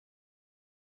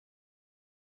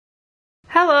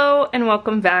Hello and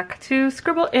welcome back to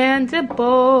Scribble and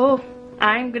Dibble.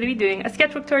 I'm gonna be doing a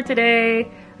sketchbook tour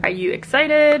today. Are you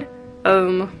excited?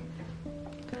 I'm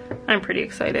pretty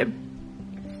excited.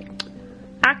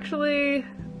 Actually,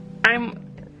 I'm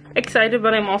excited,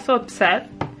 but I'm also upset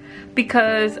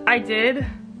because I didn't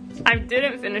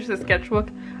finish the sketchbook.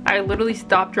 I literally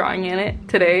stopped drawing in it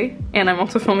today, and I'm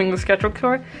also filming the sketchbook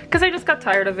tour because I just got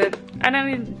tired of it and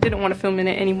I didn't want to film in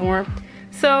it anymore.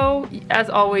 So, as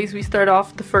always, we start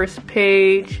off the first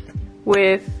page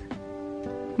with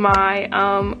my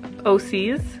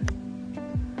OCs.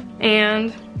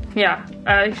 And yeah,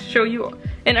 I show you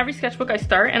in every sketchbook I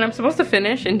start, and I'm supposed to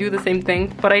finish and do the same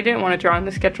thing, but I didn't want to draw in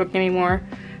the sketchbook anymore,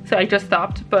 so I just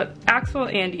stopped. But Axel,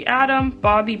 Andy, Adam,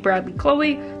 Bobby, Bradley,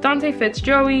 Chloe, Dante, Fitz,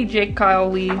 Joey, Jake,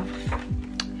 Kyle, Lee,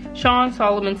 Sean,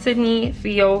 Solomon, Sydney,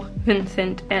 Theo,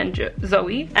 Vincent, and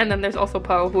Zoe. And then there's also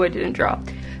Poe, who I didn't draw.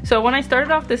 So when I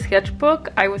started off the sketchbook,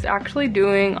 I was actually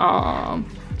doing,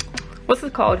 what's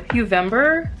it called?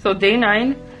 Uvember. So day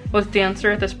 9 was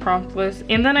dancer, this prompt list.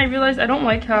 And then I realized I don't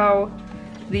like how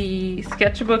the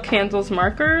sketchbook handles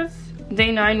markers.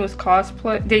 Day 9 was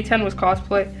cosplay, day 10 was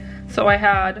cosplay. So I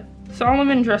had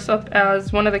Solomon dress up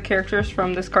as one of the characters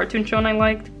from this cartoon show I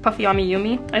liked, Puffy Ami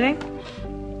Yumi, I think.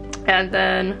 And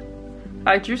then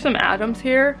I drew some atoms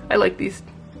here. I like these.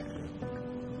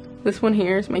 This one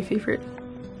here is my favorite.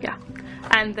 Yeah.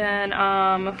 And then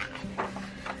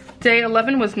day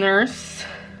 11 was nurse.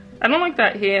 I don't like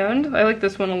that hand. I like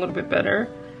this one a little bit better.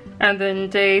 And then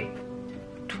day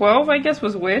 12, I guess,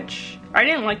 was witch. I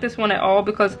didn't like this one at all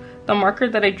because the marker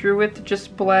that I drew with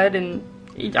just bled, and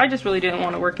I just really didn't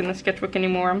want to work in the sketchbook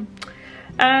anymore.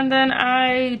 And then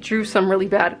I drew some really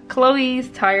bad Chloe's,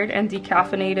 tired and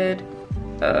decaffeinated.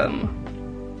 I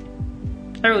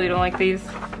really don't like these.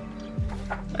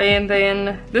 And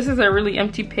then this is a really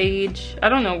empty page. I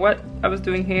don't know what I was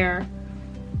doing here.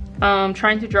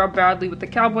 Trying to draw Bradley with the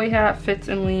cowboy hat, Fitz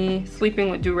and Lee sleeping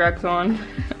with do-rags on.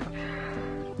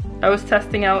 I was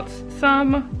testing out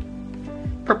some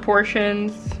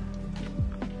proportions.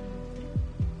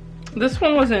 This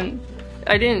one wasn't,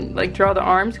 I didn't like draw the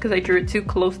arms because I drew it too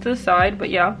close to the side, but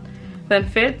yeah. Then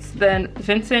Fitz, then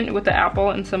Vincent with the apple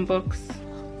and some books.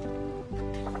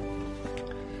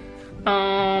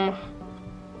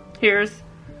 Here's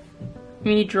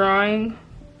me drawing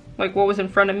like what was in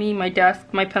front of me, my desk,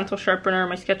 my pencil sharpener,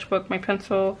 my sketchbook, my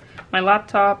pencil, my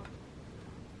laptop.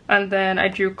 And then I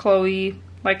drew Chloe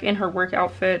like in her work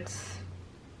outfits.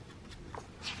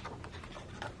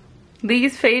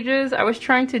 These pages I was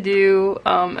trying to do,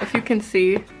 if you can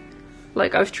see,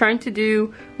 like I was trying to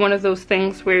do one of those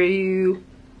things where you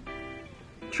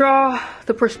draw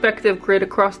the perspective grid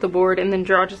across the board and then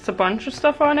draw just a bunch of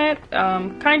stuff on it.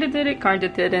 Kinda did it, kinda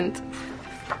didn't.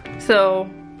 So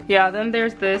yeah, then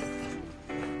there's this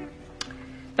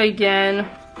again.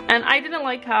 And I didn't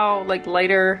like how like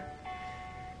lighter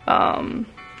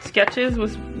sketches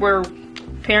were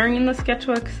pairing in the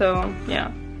sketchbook, so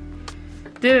yeah.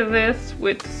 Did this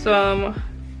with some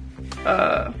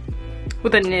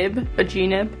with a nib, a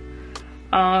G-nib.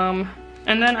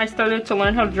 And then I started to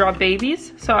learn how to draw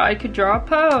babies, so I could draw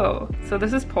Poe. So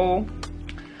this is Poe,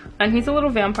 and he's a little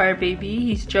vampire baby.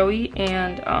 He's Joey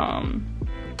and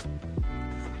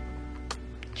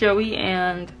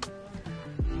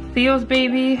Theo's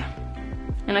baby,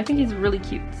 and I think he's really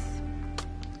cute,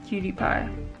 cutie pie.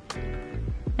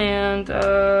 And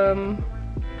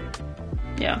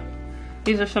yeah,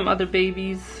 these are some other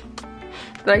babies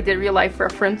that I did real life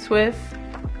reference with.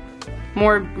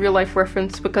 More real life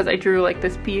reference because I drew like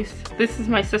this piece. This is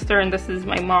my sister and this is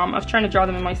my mom. I was trying to draw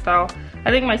them in my style.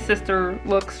 I think my sister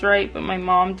looks right, but my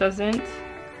mom doesn't.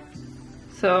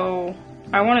 So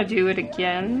I want to do it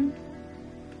again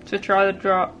to try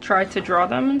to draw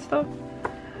them and stuff.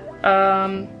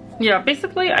 Yeah,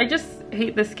 basically I just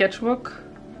hate this sketchbook.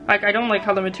 Like I don't like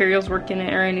how the materials work in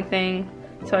it or anything,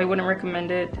 so I wouldn't recommend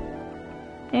it.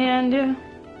 And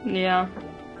yeah,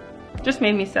 just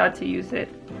made me sad to use it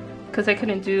because I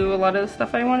couldn't do a lot of the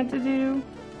stuff I wanted to do.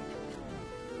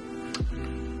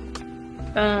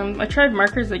 I tried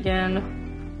markers again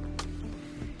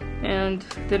and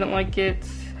didn't like it.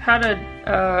 Had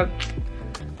a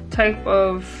type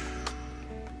of,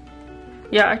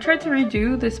 yeah, I tried to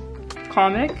redo this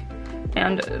comic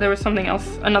and there was something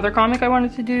else, another comic I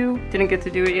wanted to do. Didn't get to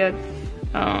do it yet.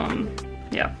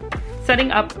 Yeah.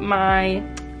 Setting up my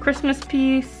Christmas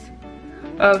piece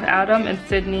of Adam and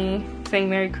Sydney saying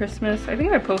Merry Christmas. I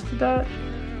think I posted that,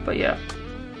 but yeah.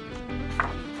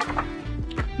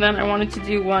 Then I wanted to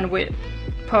do one with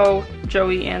Poe,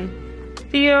 Joey, and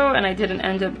Theo, and I didn't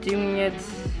end up doing it,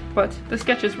 but the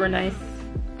sketches were nice.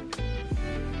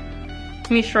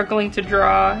 me struggling to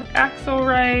draw Axel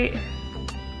right.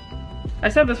 I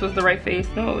said this was the right face.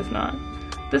 No, it was not.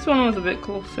 This one was a bit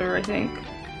closer, I think.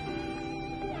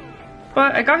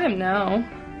 But I got him now.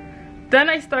 Then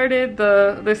I started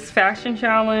this fashion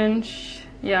challenge.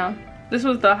 Yeah, this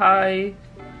was the high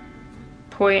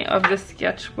point of the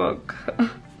sketchbook.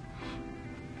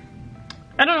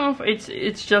 I don't know if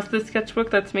it's just the sketchbook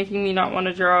that's making me not want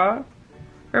to draw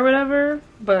or whatever,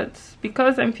 but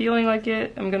because I'm feeling like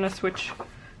it, I'm gonna switch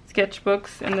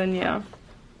sketchbooks, and then yeah.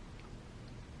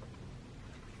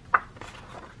 I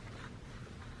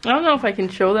don't know if I can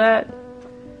show that,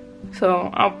 so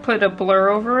I'll put a blur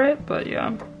over it, but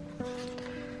yeah.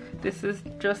 This is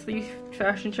just the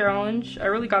fashion challenge. I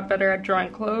really got better at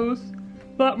drawing clothes,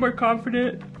 a lot more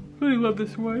confident. Really love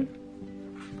this one.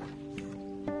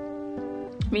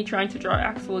 Me trying to draw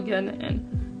Axel again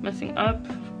and messing up.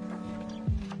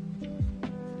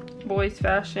 Boys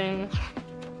fashion.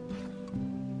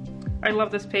 I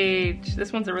love this page.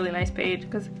 This one's a really nice page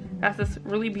because it has this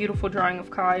really beautiful drawing of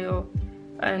Kyle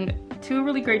and two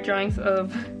really great drawings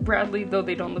of Bradley, though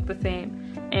they don't look the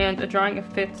same, and a drawing of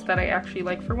Fitz that I actually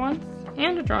like for once,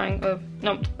 and a drawing of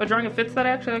Fitz that I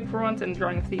actually like for once, and a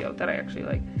drawing of Theo that I actually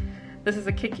like. This is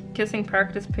a kissing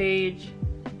practice page.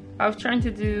 I was trying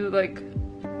to do like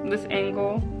this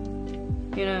angle,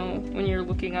 you know, when you're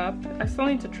looking up. I still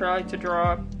need to try to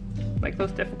draw like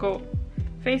those difficult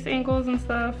face angles and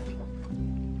stuff.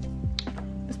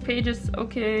 This page is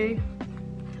okay.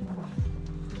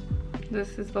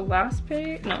 This is the last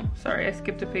page. No, sorry, I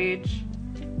skipped a page.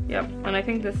 Yep, and I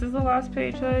think this is the last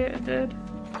page that I did.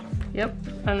 Yep,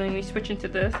 and then we switch into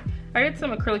this. I did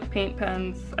some acrylic paint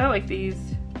pens. I like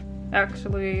these,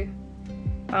 actually.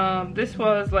 This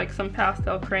was like some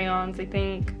pastel crayons, I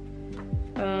think.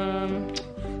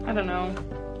 I don't know.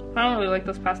 I don't really like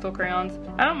those pastel crayons.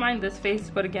 I don't mind this face,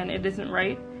 but again, it isn't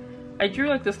right. I drew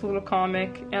like this little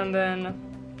comic, and then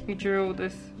we drew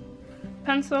this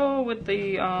pencil with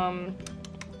the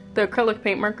acrylic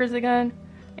paint markers again.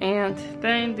 And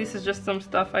then this is just some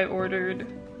stuff I ordered.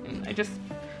 I just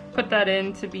put that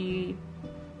in to be,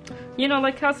 you know,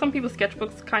 like how some people's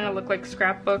sketchbooks kind of look like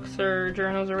scrapbooks or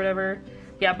journals or whatever.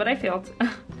 Yeah, but I failed.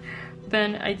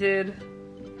 Then I did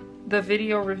the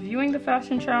video reviewing the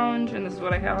fashion challenge, and this is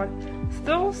what I had.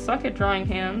 Still suck at drawing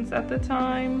hands at the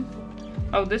time.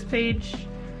 Oh, this page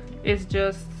is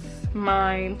just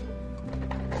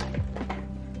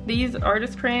these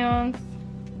artist crayons,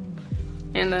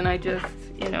 and then I just,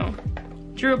 you know,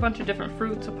 drew a bunch of different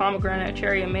fruits: a pomegranate, a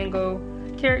cherry, a mango,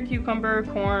 carrot, cucumber,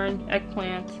 corn,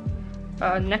 eggplant,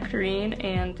 nectarine,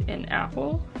 and an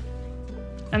apple.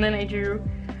 And then I drew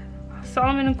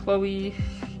Solomon and Chloe,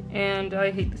 and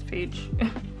I hate this page.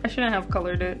 I shouldn't have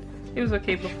colored it. It was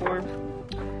okay before.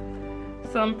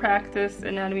 Some practice,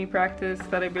 anatomy practice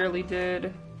that I barely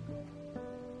did.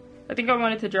 I think I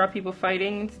wanted to draw people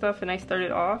fighting and stuff, and I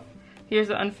started off. Here's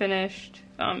the unfinished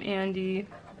Andy.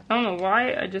 I don't know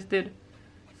why, I just did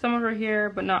some of her hair,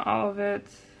 but not all of it.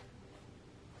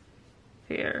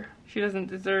 Here. She doesn't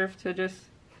deserve to just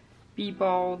be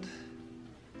bald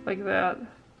like that.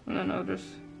 And then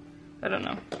I don't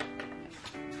know.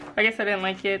 I guess I didn't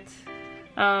like it.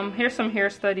 Here's some hair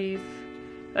studies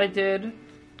I did,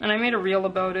 and I made a reel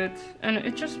about it, and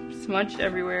it just smudged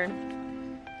everywhere.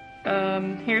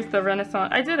 Here's the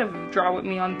Renaissance. I did a draw with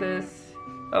me on this.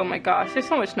 Oh my gosh, there's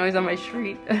so much noise on my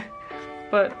street.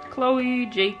 But Chloe,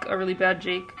 Jake, a really bad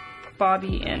Jake,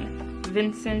 Bobby, and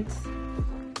Vincent.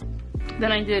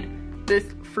 Then I did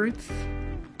this fruits,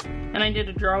 and I did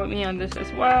a draw with me on this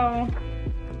as well.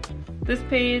 This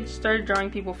page started drawing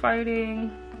people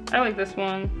fighting. I like this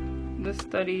one, this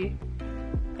study.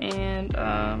 And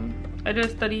I did a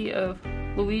study of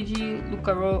Luigi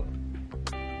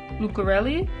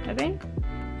Lucarelli, I think,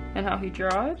 and how he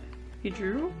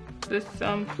drew this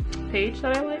page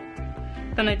that I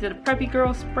like. Then I did a preppy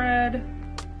girl spread,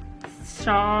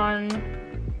 Sean,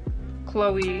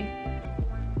 Chloe.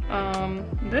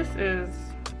 This is,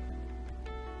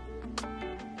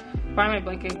 why am I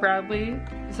blanking? Bradley,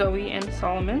 Zoe, and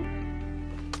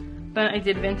Solomon. Then I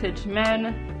did vintage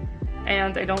men,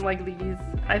 and I don't like these.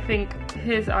 I think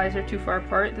his eyes are too far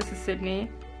apart. This is Sydney.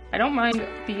 I don't mind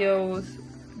Theo's,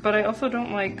 but I also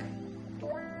don't like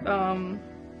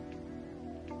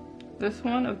this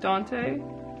one of Dante.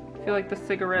 I feel like the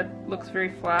cigarette looks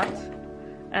very flat.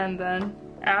 And then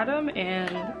Adam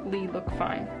and Lee look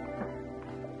fine.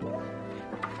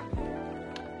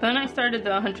 Then I started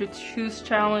the 100 shoes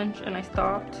challenge, and I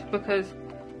stopped because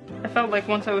I felt like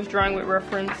once I was drawing with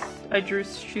reference, I drew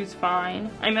shoes fine.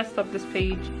 I messed up this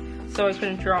page, so I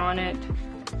couldn't draw on it.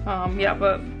 Yeah,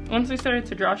 but once we started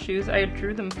to draw shoes, I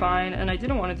drew them fine and I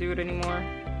didn't want to do it anymore.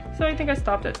 So I think I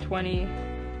stopped at 20.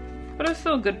 But it was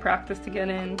still good practice to get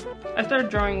in. I started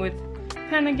drawing with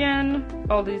pen again,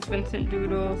 all these Vincent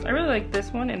doodles. I really like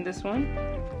this one and this one.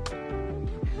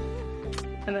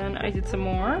 And then I did some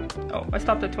more. Oh, I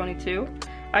stopped at 22.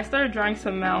 I started drawing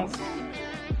some mouse.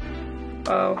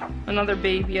 Oh, another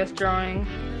baby-esque drawing.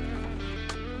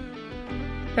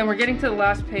 Then we're getting to the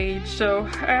last page. So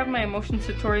I have my emotions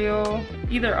tutorial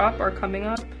either up or coming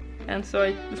up. And so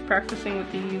I was practicing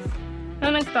with these.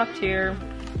 And I stopped here.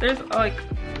 There's like,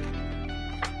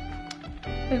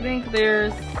 I think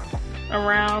there's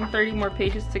around 30 more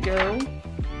pages to go.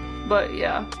 But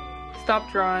yeah, stop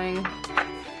drawing.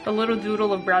 A little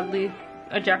doodle of Bradley,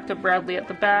 a jacked up Bradley at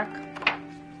the back.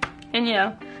 And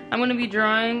yeah, I'm gonna be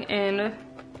drawing in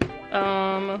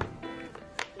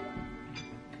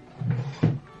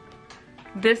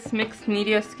this mixed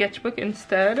media sketchbook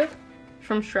instead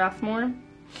from Strathmore.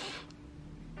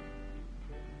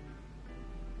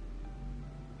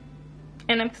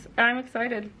 And I'm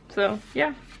excited, so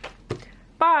yeah.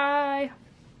 Bye!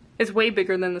 It's way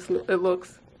bigger than it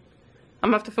looks. I'm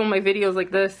gonna have to film my videos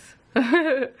like this.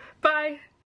 Bye!